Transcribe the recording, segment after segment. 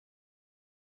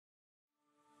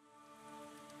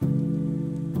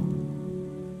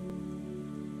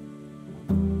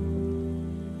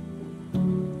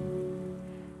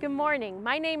morning.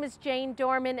 My name is Jane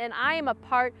Dorman and I am a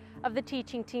part of the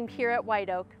teaching team here at White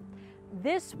Oak.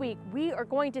 This week we are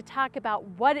going to talk about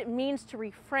what it means to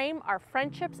reframe our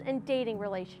friendships and dating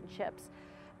relationships.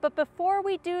 But before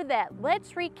we do that,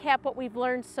 let's recap what we've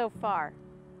learned so far.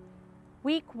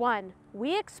 Week 1,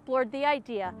 we explored the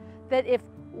idea that if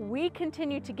we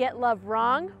continue to get love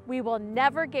wrong, we will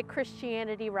never get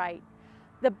Christianity right.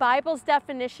 The Bible's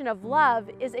definition of love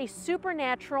is a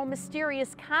supernatural,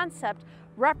 mysterious concept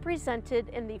represented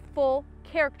in the full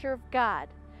character of God,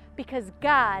 because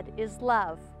God is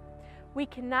love. We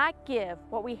cannot give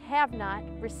what we have not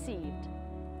received.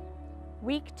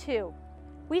 Week 2,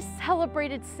 we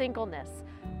celebrated singleness.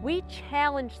 We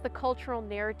challenged the cultural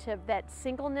narrative that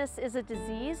singleness is a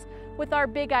disease with our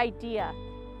big idea.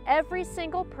 Every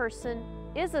single person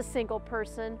is a single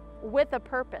person with a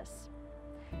purpose.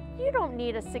 You don't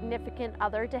need a significant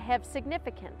other to have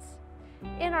significance.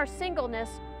 In our singleness,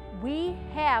 we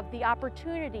have the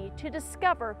opportunity to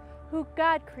discover who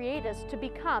God created us to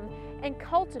become and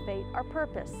cultivate our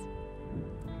purpose.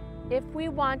 If we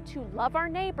want to love our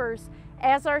neighbors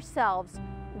as ourselves,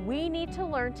 we need to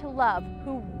learn to love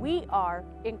who we are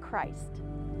in Christ.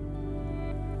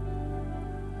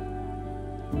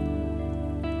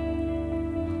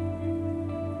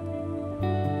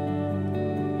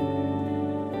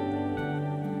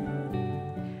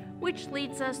 Which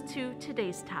leads us to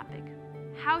today's topic,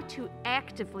 how to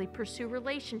actively pursue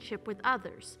relationship with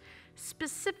others,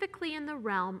 specifically in the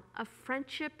realm of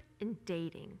friendship and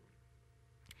dating.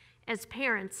 As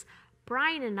parents,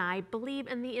 Brian and I believe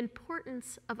in the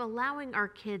importance of allowing our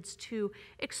kids to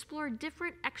explore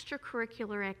different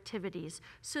extracurricular activities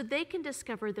so they can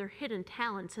discover their hidden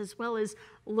talents as well as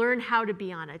learn how to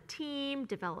be on a team,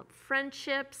 develop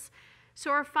friendships.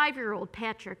 So our 5-year-old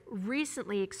Patrick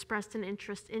recently expressed an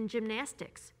interest in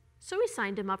gymnastics, so we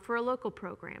signed him up for a local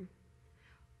program.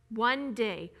 One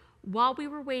day, while we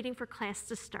were waiting for class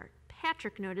to start,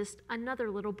 Patrick noticed another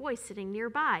little boy sitting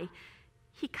nearby.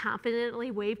 He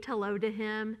confidently waved hello to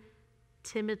him.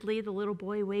 Timidly, the little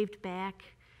boy waved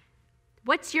back.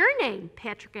 "What's your name?"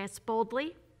 Patrick asked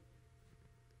boldly.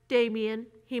 "Damien,"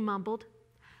 he mumbled.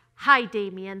 "Hi,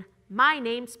 Damien. My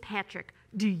name's Patrick.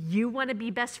 Do you want to be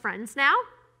best friends now?"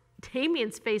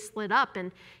 Damien's face lit up,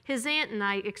 and his aunt and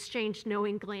I exchanged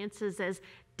knowing glances as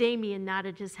Damien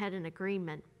nodded his head in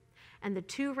agreement. And the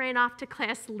two ran off to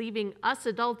class, leaving us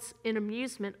adults in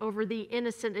amusement over the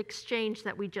innocent exchange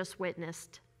that we just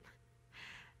witnessed.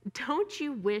 Don't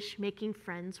you wish making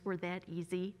friends were that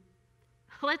easy?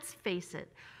 Let's face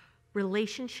it,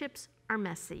 relationships are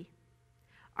messy.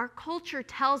 Our culture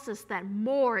tells us that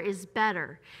more is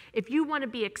better. If you want to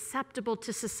be acceptable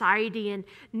to society and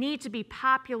need to be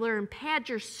popular and pad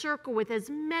your circle with as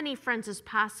many friends as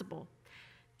possible.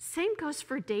 Same goes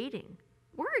for dating.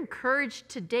 We're encouraged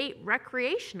to date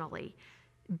recreationally.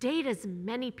 Date as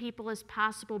many people as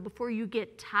possible before you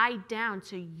get tied down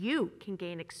so you can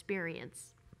gain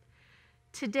experience.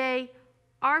 Today,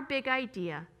 our big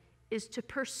idea is to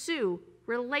pursue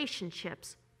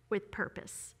relationships with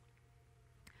purpose.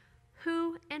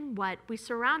 Who and what we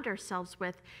surround ourselves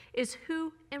with is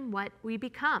who and what we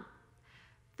become.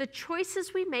 The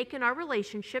choices we make in our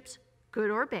relationships,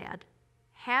 good or bad,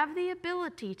 have the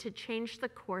ability to change the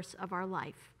course of our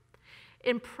life.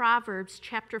 In Proverbs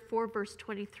chapter 4, verse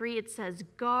 23, it says,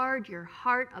 "Guard your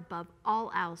heart above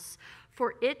all else,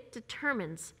 for it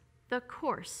determines the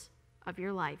course of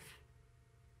your life."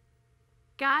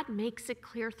 God makes it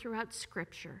clear throughout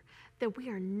Scripture that we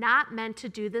are not meant to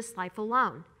do this life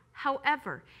alone.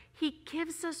 However, He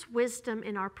gives us wisdom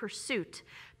in our pursuit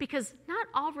because not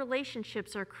all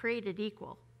relationships are created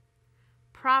equal.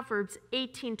 Proverbs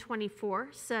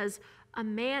 18:24 says, "A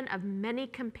man of many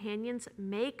companions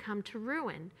may come to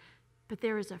ruin, but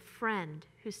there is a friend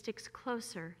who sticks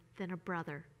closer than a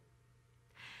brother."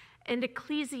 In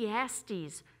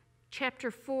Ecclesiastes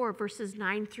chapter 4, verses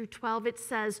 9 through 12, it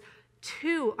says,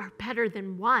 "Two are better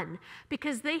than one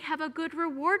because they have a good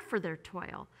reward for their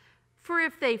toil. For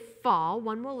if they fall,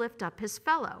 one will lift up his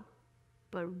fellow.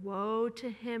 But woe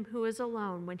to him who is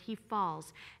alone when he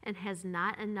falls and has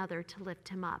not another to lift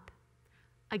him up.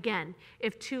 Again,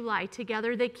 if two lie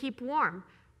together, they keep warm.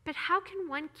 But how can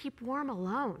one keep warm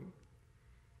alone?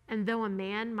 And though a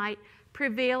man might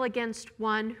prevail against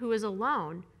one who is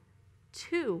alone,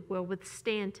 two will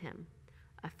withstand him.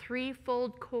 A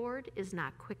threefold cord is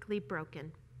not quickly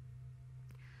broken."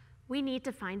 We need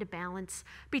to find a balance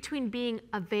between being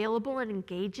available and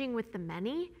engaging with the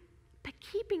many, but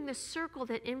keeping the circle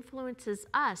that influences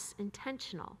us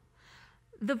intentional.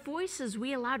 The voices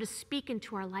we allow to speak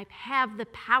into our life have the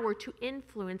power to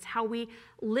influence how we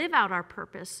live out our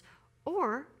purpose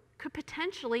or could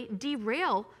potentially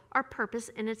derail our purpose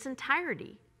in its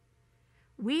entirety.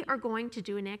 We are going to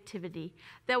do an activity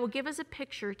that will give us a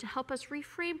picture to help us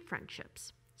reframe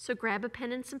friendships. So grab a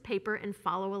pen and some paper and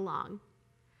follow along.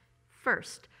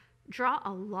 First, draw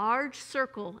a large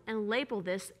circle and label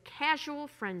this casual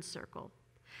friend circle.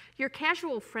 Your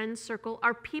casual friend circle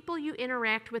are people you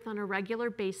interact with on a regular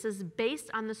basis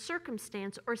based on the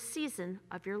circumstance or season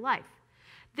of your life.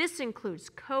 This includes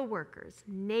coworkers,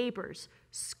 neighbors,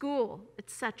 school,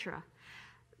 etc.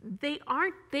 They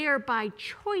aren't there by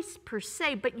choice per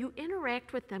se, but you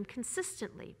interact with them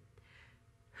consistently.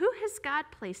 Who has God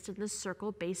placed in this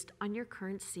circle based on your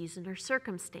current season or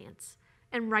circumstance?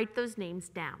 And write those names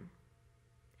down.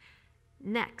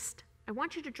 Next, I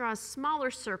want you to draw a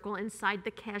smaller circle inside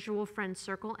the casual friend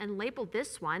circle and label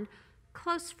this one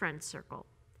close friend circle.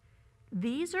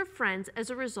 These are friends as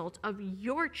a result of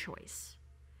your choice.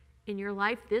 In your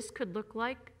life, this could look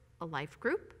like a life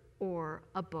group or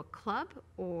a book club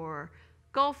or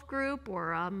golf group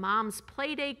or a mom's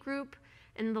play date group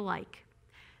and the like.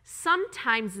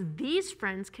 Sometimes these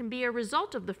friends can be a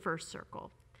result of the first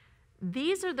circle.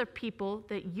 These are the people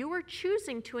that you are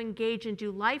choosing to engage and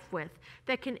do life with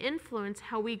that can influence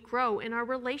how we grow in our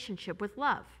relationship with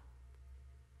love.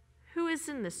 Who is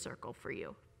in this circle for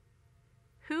you?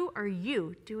 Who are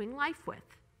you doing life with?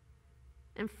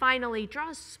 And finally, draw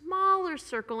a smaller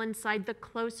circle inside the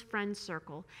close friend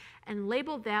circle and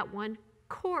label that one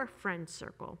core friend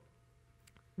circle.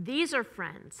 These are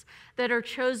friends that are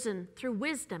chosen through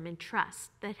wisdom and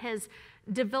trust that has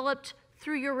developed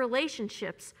through your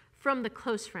relationships from the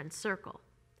close friend circle.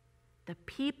 The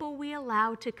people we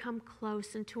allow to come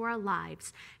close into our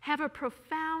lives have a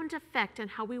profound effect on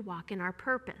how we walk in our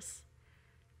purpose.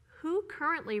 Who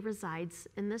currently resides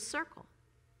in this circle?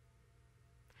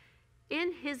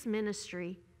 In his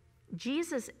ministry,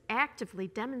 Jesus actively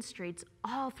demonstrates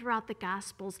all throughout the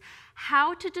Gospels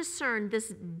how to discern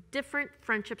this different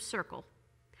friendship circle.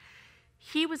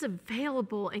 He was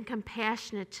available and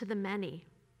compassionate to the many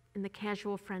in the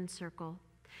casual friend circle.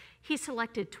 He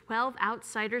selected 12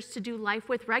 outsiders to do life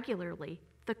with regularly,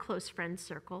 the close friend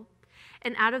circle.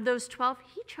 And out of those 12,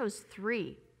 he chose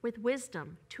 3 with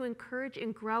wisdom to encourage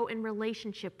and grow in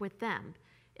relationship with them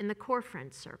in the core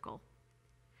friend circle.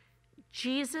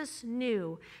 Jesus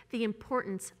knew the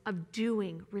importance of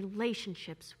doing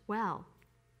relationships well.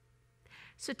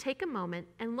 So take a moment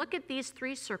and look at these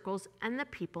 3 circles and the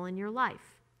people in your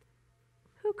life.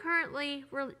 Who currently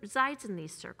resides in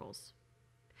these circles?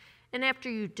 And after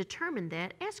you determine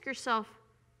that, ask yourself,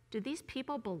 do these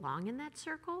people belong in that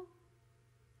circle?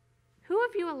 Who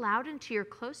have you allowed into your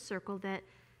close circle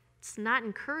that's not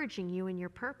encouraging you in your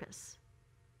purpose?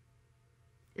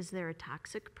 Is there a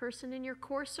toxic person in your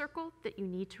core circle that you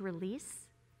need to release?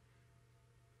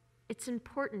 It's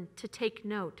important to take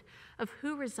note of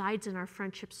who resides in our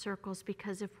friendship circles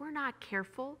because if we're not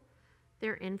careful,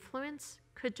 their influence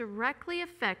could directly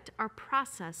affect our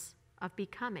process of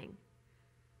becoming.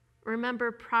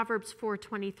 Remember Proverbs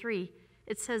 4:23.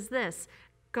 It says this,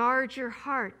 guard your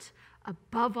heart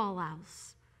above all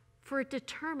else, for it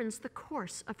determines the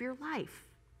course of your life.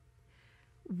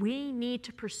 We need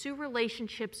to pursue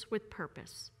relationships with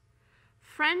purpose.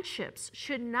 Friendships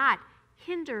should not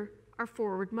hinder our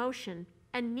forward motion,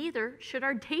 and neither should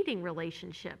our dating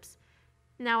relationships.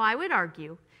 Now, I would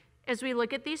argue, as we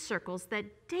look at these circles,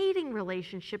 that dating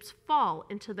relationships fall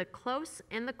into the close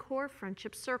and the core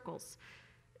friendship circles.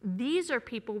 These are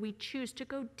people we choose to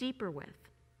go deeper with.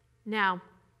 Now,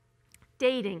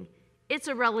 dating, it's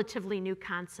a relatively new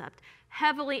concept,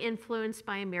 heavily influenced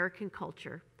by American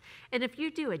culture. And if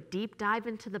you do a deep dive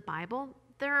into the Bible,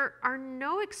 there are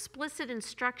no explicit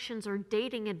instructions or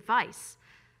dating advice,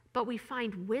 but we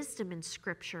find wisdom in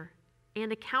Scripture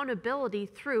and accountability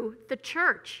through the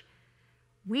church.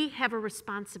 We have a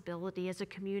responsibility as a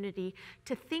community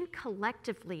to think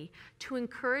collectively to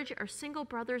encourage our single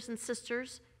brothers and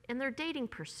sisters in their dating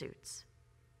pursuits.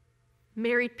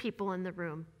 Married people in the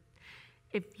room,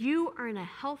 if you are in a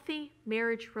healthy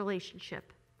marriage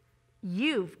relationship,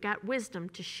 you've got wisdom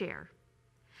to share.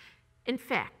 In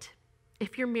fact,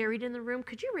 if you're married in the room,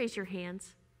 could you raise your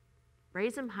hands?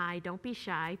 Raise them high, don't be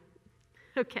shy.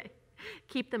 Okay,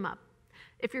 keep them up.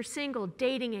 If you're single,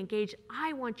 dating, engaged,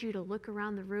 I want you to look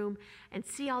around the room and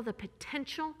see all the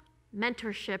potential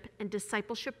mentorship and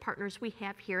discipleship partners we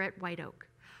have here at White Oak.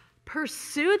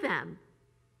 Pursue them.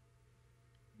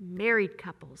 Married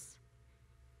couples,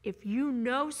 if you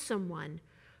know someone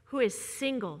who is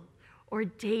single or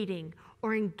dating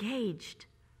or engaged,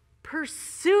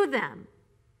 pursue them.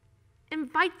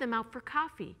 Invite them out for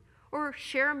coffee or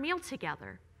share a meal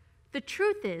together. The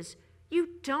truth is, You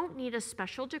don't need a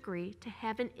special degree to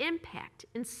have an impact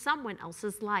in someone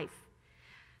else's life.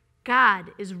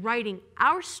 God is writing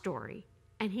our story,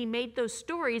 and He made those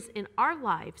stories in our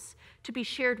lives to be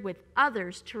shared with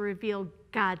others to reveal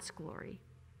God's glory.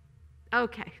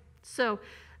 Okay, so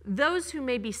those who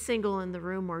may be single in the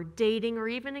room or dating or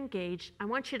even engaged, I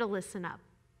want you to listen up.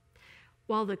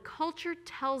 While the culture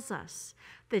tells us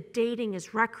that dating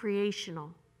is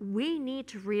recreational, we need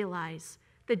to realize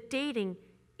that dating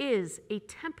is a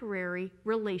temporary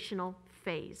relational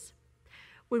phase.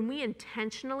 When we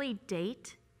intentionally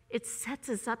date, it sets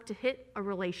us up to hit a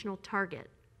relational target,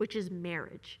 which is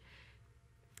marriage.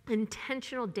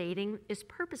 Intentional dating is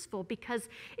purposeful because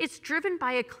it's driven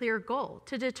by a clear goal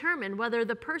to determine whether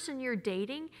the person you're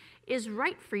dating is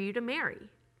right for you to marry.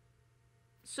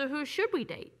 So who should we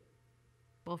date?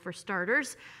 Well, for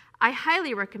starters, I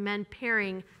highly recommend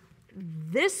pairing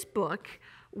this book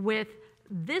with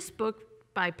this book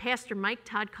by Pastor Mike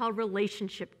Todd called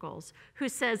Relationship Goals, who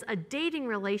says a dating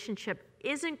relationship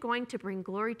isn't going to bring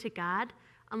glory to God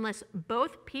unless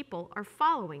both people are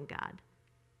following God.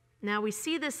 Now, we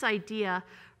see this idea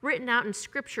written out in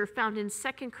Scripture found in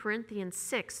 2 Corinthians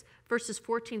 6, verses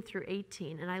 14 through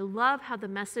 18, and I love how the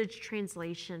Message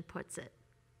translation puts it.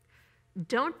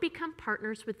 Don't become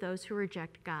partners with those who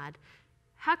reject God.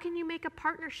 How can you make a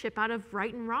partnership out of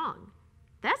right and wrong?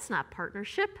 That's not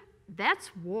partnership,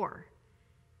 that's war.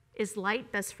 Is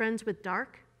light best friends with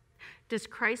dark? Does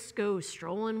Christ go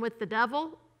strolling with the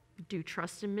devil? Do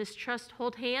trust and mistrust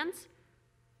hold hands?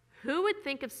 Who would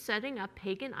think of setting up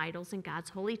pagan idols in God's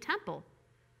holy temple?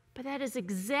 But that is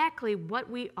exactly what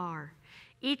we are,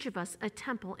 each of us a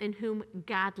temple in whom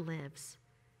God lives.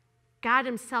 God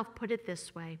Himself put it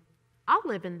this way: I'll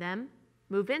live in them,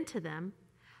 move into them.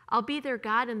 I'll be their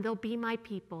God and they'll be my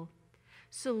people.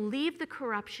 So leave the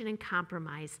corruption and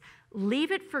compromise.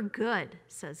 Leave it for good,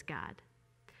 says God.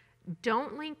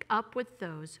 Don't link up with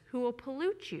those who will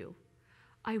pollute you.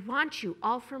 I want you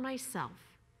all for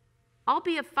myself. I'll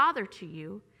be a father to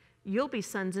you. You'll be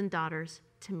sons and daughters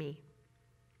to me.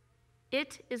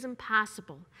 It is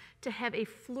impossible to have a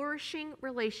flourishing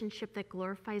relationship that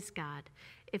glorifies God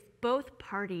if both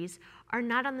parties are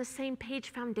not on the same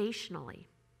page foundationally.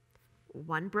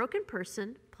 One broken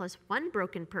person plus one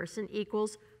broken person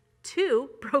equals two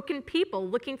broken people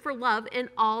looking for love in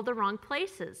all the wrong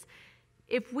places.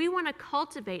 If we want to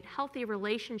cultivate healthy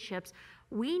relationships,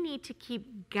 we need to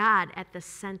keep God at the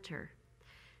center.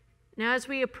 Now, as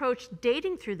we approach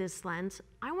dating through this lens,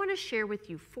 I want to share with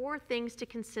you 4 things to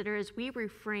consider as we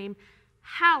reframe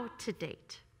how to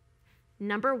date.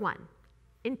 Number 1,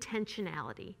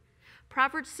 intentionality.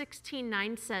 Proverbs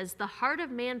 16:9 says, "The heart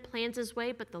of man plans his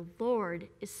way, but the Lord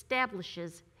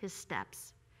establishes his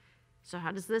steps." So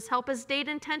how does this help us date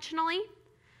intentionally?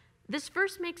 This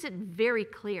verse makes it very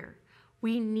clear.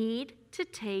 We need to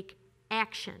take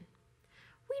action.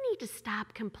 We need to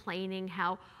stop complaining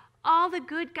how all the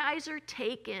good guys are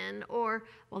taken, or,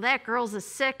 well, that girl's a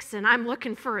 6 and I'm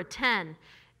looking for a 10.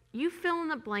 You fill in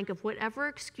the blank of whatever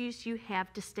excuse you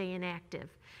have to stay inactive.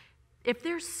 If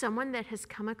there's someone that has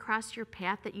come across your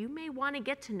path that you may want to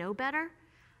get to know better,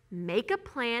 make a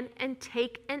plan and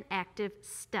take an active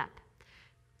step.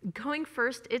 Going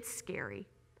first, it's scary,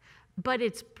 but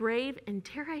it's brave and,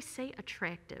 dare I say,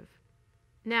 attractive.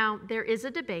 Now, there is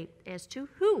a debate as to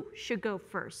who should go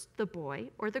first, the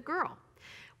boy or the girl.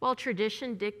 While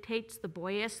tradition dictates the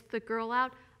boy asks the girl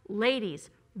out, ladies,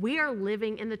 we are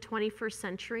living in the 21st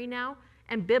century now,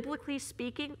 and biblically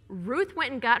speaking, Ruth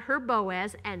went and got her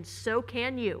Boaz, and so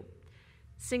can you.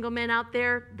 Single men out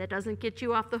there, that doesn't get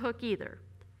you off the hook either.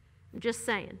 I'm just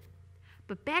saying.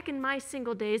 But back in my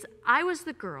single days, I was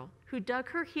the girl who dug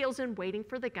her heels in waiting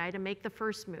for the guy to make the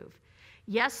first move.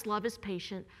 Yes, love is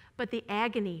patient, but the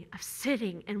agony of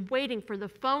sitting and waiting for the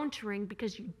phone to ring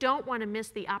because you don't want to miss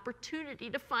the opportunity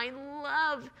to find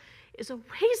love is a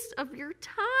waste of your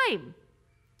time.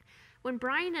 When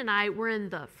Brian and I were in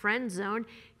the friend zone,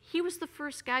 he was the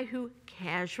first guy who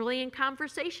casually in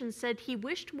conversation said he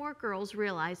wished more girls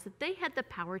realized that they had the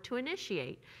power to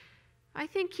initiate. I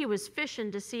think he was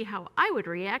fishing to see how I would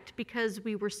react because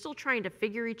we were still trying to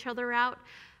figure each other out,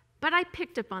 but I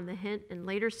picked up on the hint and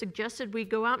later suggested we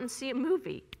go out and see a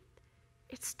movie.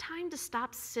 It's time to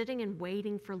stop sitting and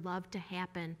waiting for love to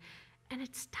happen, and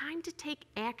it's time to take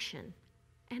action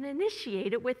and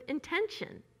initiate it with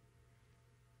intention.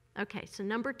 Okay, so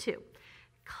number 2,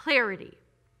 clarity.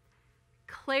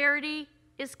 Clarity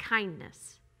is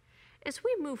kindness. As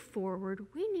we move forward,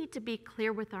 we need to be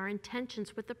clear with our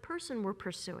intentions with the person we're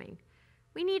pursuing.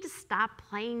 We need to stop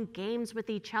playing games with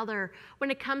each other when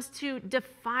it comes to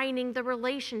defining the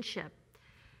relationship.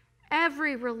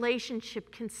 Every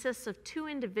relationship consists of two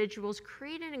individuals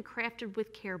created and crafted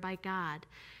with care by God.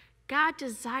 God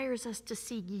desires us to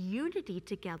see unity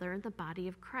together in the body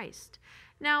of Christ.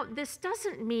 Now, this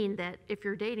doesn't mean that if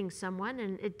you're dating someone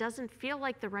and it doesn't feel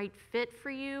like the right fit for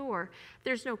you, or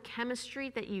there's no chemistry,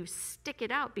 that you stick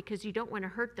it out because you don't want to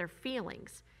hurt their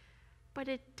feelings. But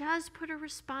it does put a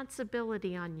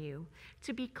responsibility on you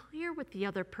to be clear with the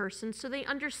other person so they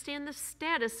understand the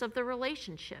status of the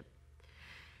relationship.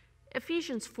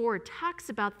 Ephesians 4 talks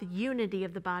about the unity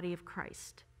of the body of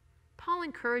Christ. Paul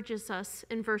encourages us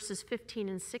in verses 15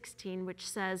 and 16, which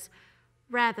says,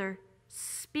 "Rather,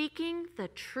 speaking the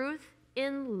truth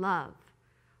in love,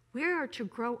 we are to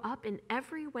grow up in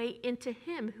every way into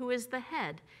him who is the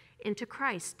head, into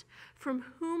Christ, from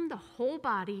whom the whole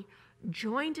body,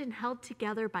 joined and held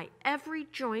together by every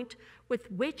joint with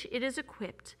which it is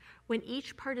equipped, when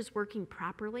each part is working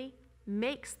properly,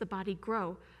 makes the body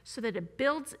grow so that it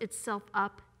builds itself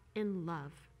up in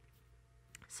love."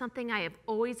 Something I have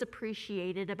always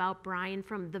appreciated about Brian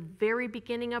from the very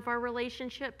beginning of our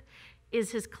relationship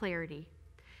is his clarity.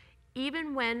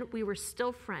 Even when we were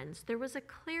still friends, there was a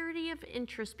clarity of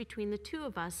interest between the two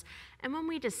of us, and when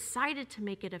we decided to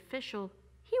make it official,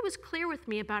 he was clear with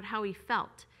me about how he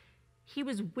felt. He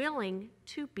was willing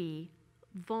to be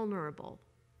vulnerable.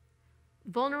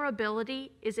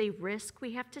 Vulnerability is a risk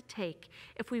we have to take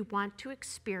if we want to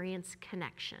experience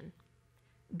connection.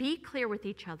 Be clear with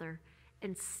each other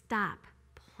and stop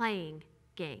playing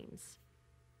games.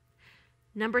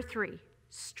 Number 3,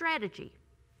 strategy.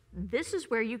 This is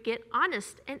where you get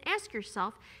honest and ask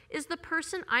yourself, is the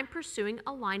person I'm pursuing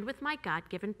aligned with my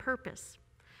God-given purpose?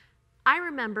 I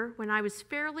remember when I was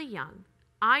fairly young,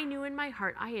 I knew in my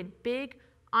heart I had big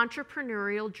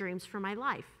entrepreneurial dreams for my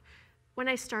life. When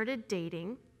I started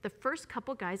dating, the first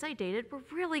couple guys I dated were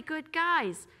really good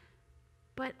guys,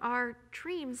 but our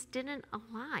dreams didn't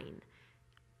align.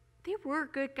 They were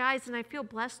good guys, and I feel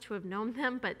blessed to have known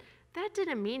them, but that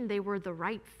didn't mean they were the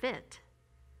right fit.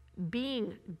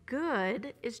 Being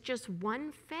good is just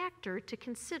one factor to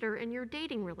consider in your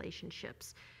dating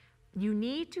relationships. You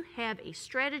need to have a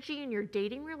strategy in your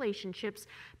dating relationships,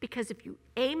 because if you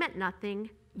aim at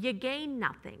nothing, you gain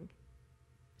nothing.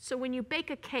 So when you bake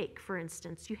a cake, for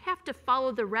instance, you have to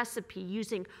follow the recipe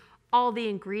using all the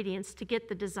ingredients to get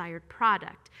the desired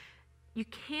product. You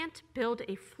can't build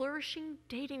a flourishing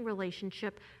dating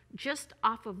relationship just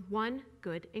off of one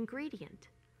good ingredient.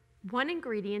 One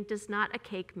ingredient does not a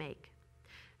cake make.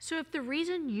 So if the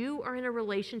reason you are in a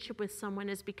relationship with someone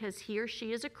is because he or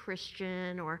she is a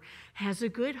Christian, or has a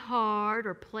good heart,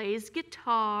 or plays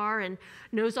guitar and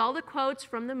knows all the quotes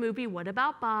from the movie What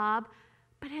About Bob,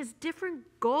 but has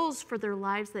different goals for their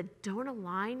lives that don't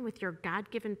align with your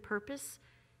God-given purpose,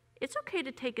 it's okay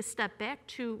to take a step back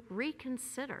to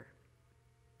reconsider.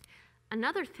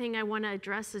 Another thing I want to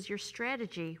address is your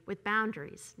strategy with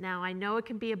boundaries. Now, I know it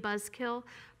can be a buzzkill,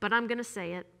 but I'm going to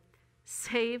say it.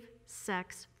 Save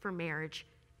sex for marriage.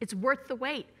 It's worth the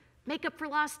wait. Make up for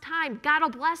lost time. God will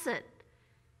bless it.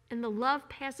 In the love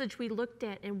passage we looked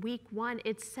at in week 1,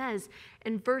 it says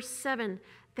in verse 7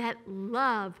 that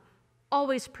love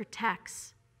always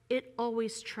protects, it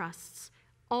always trusts,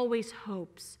 always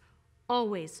hopes,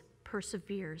 always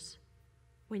perseveres.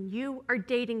 When you are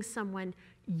dating someone,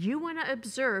 you want to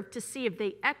observe to see if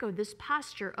they echo this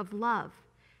posture of love.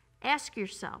 Ask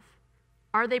yourself,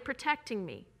 are they protecting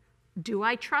me? Do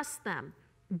I trust them?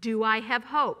 Do I have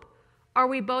hope? Are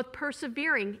we both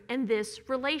persevering in this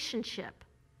relationship?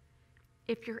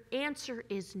 If your answer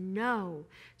is no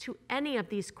to any of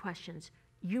these questions,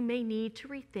 you may need to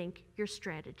rethink your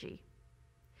strategy.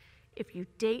 If you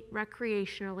date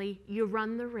recreationally, you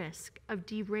run the risk of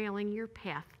derailing your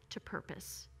path to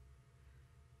purpose.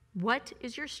 What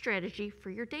is your strategy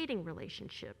for your dating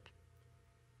relationship?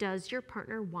 Does your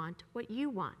partner want what you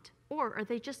want, or are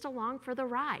they just along for the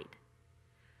ride?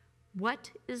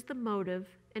 What is the motive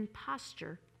and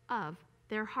posture of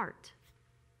their heart?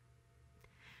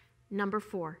 Number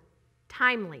 4,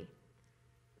 timely.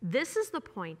 This is the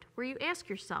point where you ask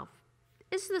yourself,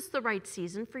 is this the right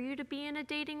season for you to be in a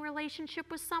dating relationship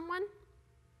with someone?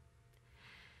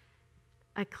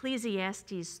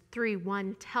 Ecclesiastes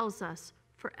 3:1 tells us,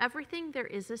 "For everything there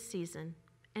is a season,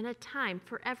 and a time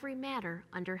for every matter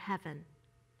under heaven."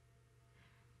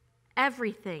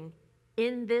 Everything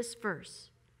in this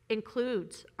verse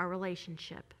includes our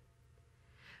relationship.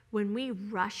 When we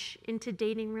rush into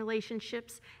dating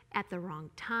relationships at the wrong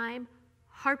time,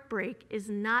 heartbreak is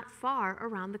not far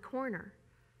around the corner.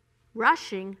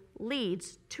 Rushing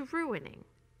leads to ruining.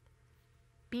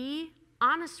 Be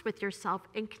honest with yourself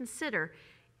and consider,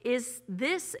 is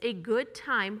this a good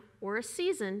time or a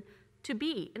season to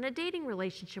be in a dating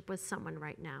relationship with someone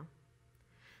right now.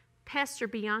 Pastor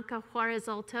Bianca Juarez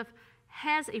Altaf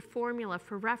has a formula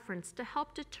for reference to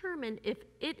help determine if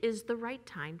it is the right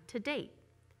time to date.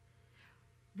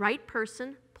 Right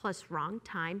person plus wrong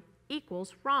time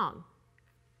equals wrong.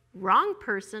 Wrong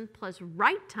person plus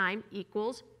right time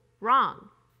equals wrong.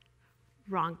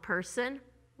 Wrong person,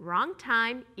 wrong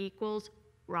time equals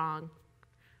wrong.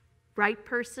 Right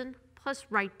person plus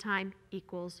right time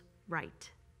equals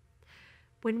right.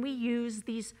 When we use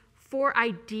these 4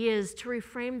 ideas to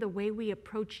reframe the way we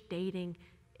approach dating,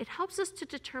 it helps us to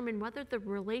determine whether the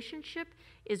relationship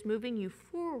is moving you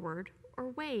forward or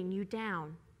weighing you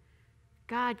down.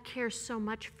 God cares so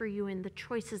much for you in the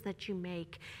choices that you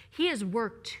make. He has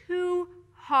worked too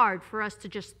hard for us to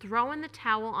just throw in the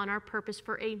towel on our purpose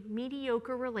for a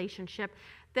mediocre relationship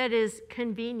that is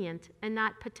convenient and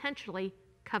not potentially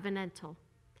covenantal.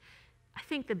 I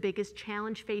think the biggest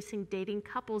challenge facing dating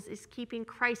couples is keeping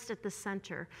Christ at the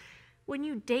center. When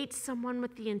you date someone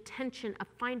with the intention of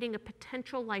finding a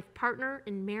potential life partner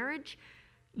in marriage,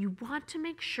 you want to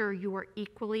make sure you are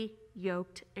equally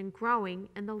yoked and growing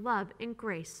in the love and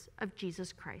grace of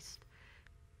Jesus Christ.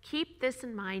 Keep this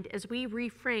in mind as we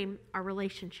reframe our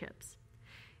relationships.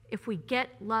 If we get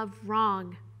love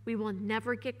wrong, we will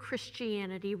never get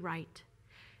Christianity right.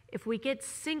 If we get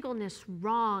singleness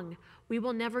wrong, we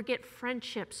will never get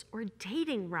friendships or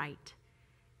dating right.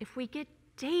 If we get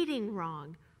dating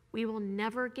wrong, we will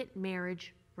never get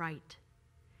marriage right.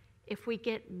 If we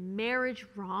get marriage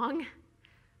wrong,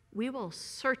 we will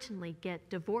certainly get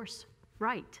divorce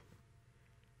right.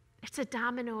 It's a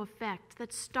domino effect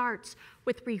that starts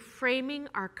with reframing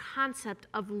our concept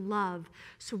of love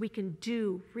so we can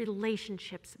do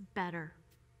relationships better.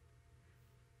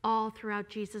 All throughout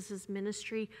Jesus'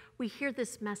 ministry, we hear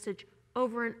this message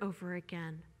over and over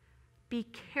again. Be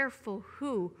careful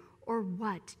who or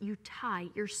what you tie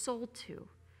your soul to.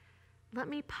 Let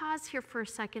me pause here for a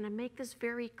second and make this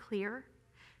very clear.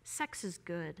 Sex is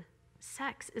good.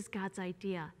 Sex is God's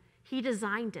idea. He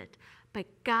designed it. But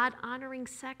God-honoring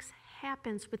sex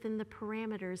happens within the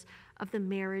parameters of the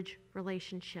marriage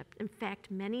relationship. In fact,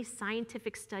 many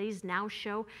scientific studies now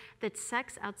show that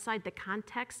sex outside the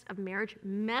context of marriage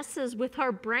messes with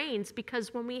our brains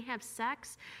because when we have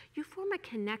sex, you form a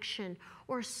connection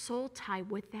or a soul tie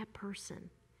with that person.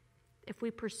 If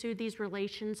we pursue these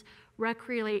relations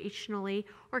recreationally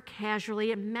or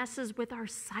casually, it messes with our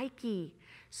psyche,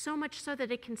 so much so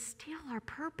that it can steal our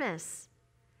purpose.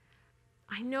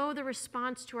 I know the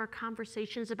response to our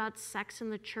conversations about sex in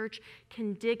the church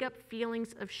can dig up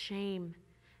feelings of shame,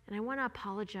 and I want to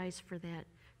apologize for that.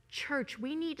 Church,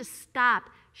 we need to stop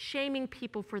shaming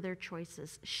people for their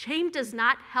choices. Shame does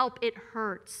not help, it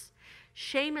hurts.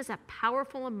 Shame is a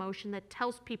powerful emotion that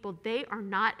tells people they are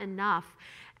not enough,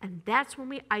 and that's when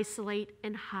we isolate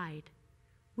and hide.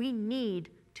 We need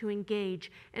to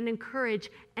engage and encourage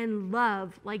and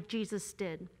love like Jesus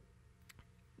did.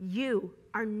 You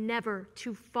are never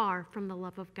too far from the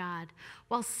love of God.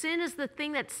 While sin is the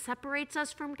thing that separates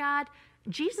us from God,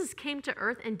 Jesus came to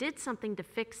earth and did something to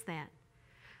fix that.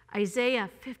 Isaiah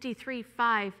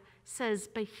 53:5 says,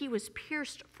 "But he was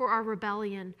pierced for our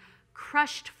rebellion,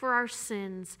 crushed for our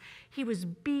sins. He was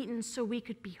beaten so we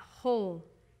could be whole.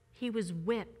 He was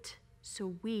whipped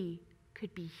so we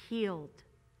could be healed."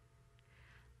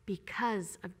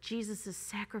 Because of Jesus'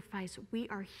 sacrifice, we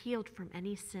are healed from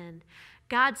any sin.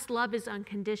 God's love is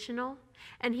unconditional,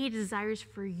 and he desires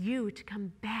for you to come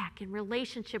back in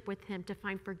relationship with him to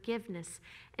find forgiveness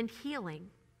and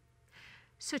healing.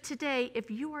 So today,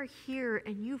 if you are here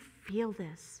and you feel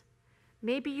this,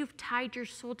 maybe you've tied your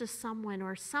soul to someone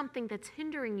or something that's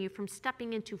hindering you from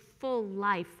stepping into full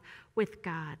life with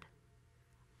God,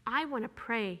 I want to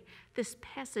pray this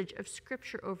passage of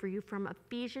scripture over you from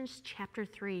Ephesians chapter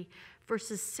 3,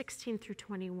 verses 16 through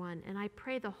 21. And I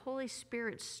pray the Holy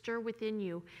Spirit stir within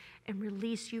you and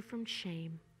release you from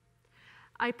shame.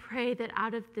 I pray that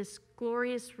out of this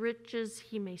glorious riches,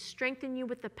 he may strengthen you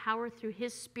with the power through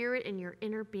his Spirit in your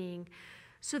inner being,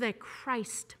 so that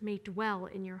Christ may dwell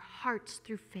in your hearts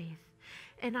through faith.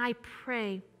 And I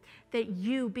pray that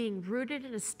you, being rooted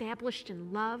and established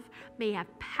in love, may have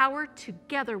power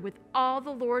together with all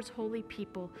the Lord's holy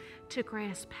people to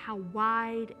grasp how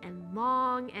wide and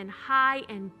long and high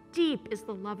and deep is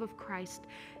the love of Christ,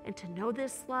 and to know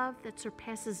this love that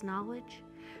surpasses knowledge,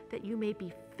 that you may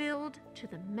be filled to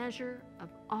the measure of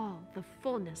all the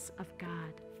fullness of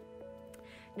God.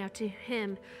 Now to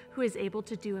him who is able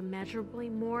to do immeasurably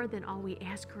more than all we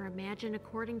ask or imagine,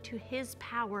 according to his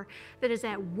power that is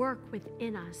at work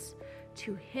within us,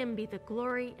 to him be the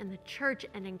glory in the church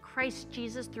and in Christ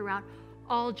Jesus throughout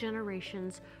all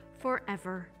generations,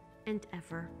 forever and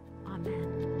ever.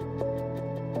 Amen.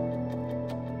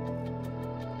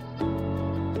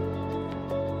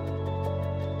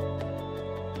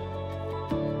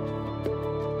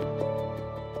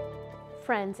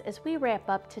 Friends, as we wrap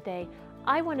up today,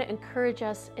 I want to encourage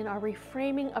us in our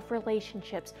reframing of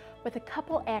relationships with a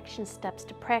couple action steps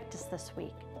to practice this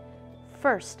week.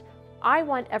 First, I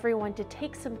want everyone to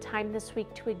take some time this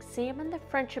week to examine the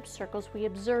friendship circles we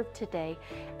observed today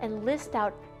and list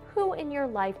out who in your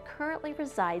life currently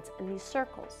resides in these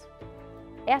circles.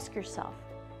 Ask yourself,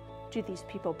 do these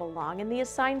people belong in the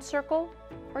assigned circle,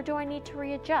 or do I need to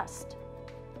readjust?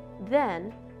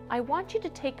 Then, I want you to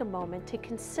take a moment to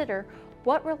consider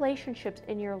what relationships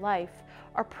in your life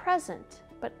are present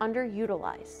but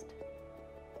underutilized.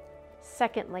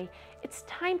 Secondly, it's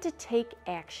time to take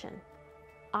action.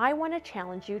 I want to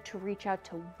challenge you to reach out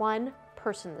to one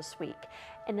person this week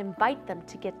and invite them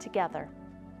to get together.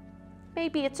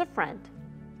 Maybe it's a friend.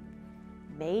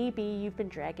 Maybe you've been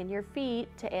dragging your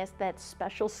feet to ask that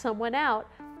special someone out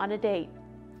on a date.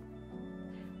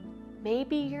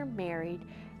 Maybe you're married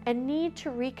and need to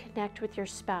reconnect with your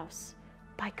spouse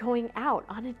by going out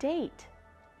on a date.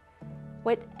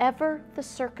 Whatever the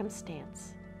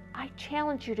circumstance, I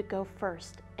challenge you to go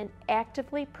first and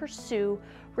actively pursue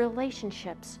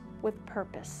relationships with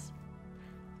purpose.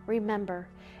 Remember,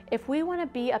 if we want to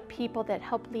be a people that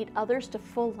help lead others to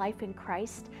full life in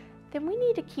Christ, then we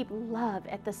need to keep love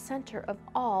at the center of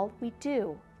all we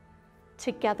do.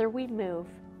 Together we move.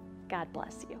 God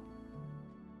bless you.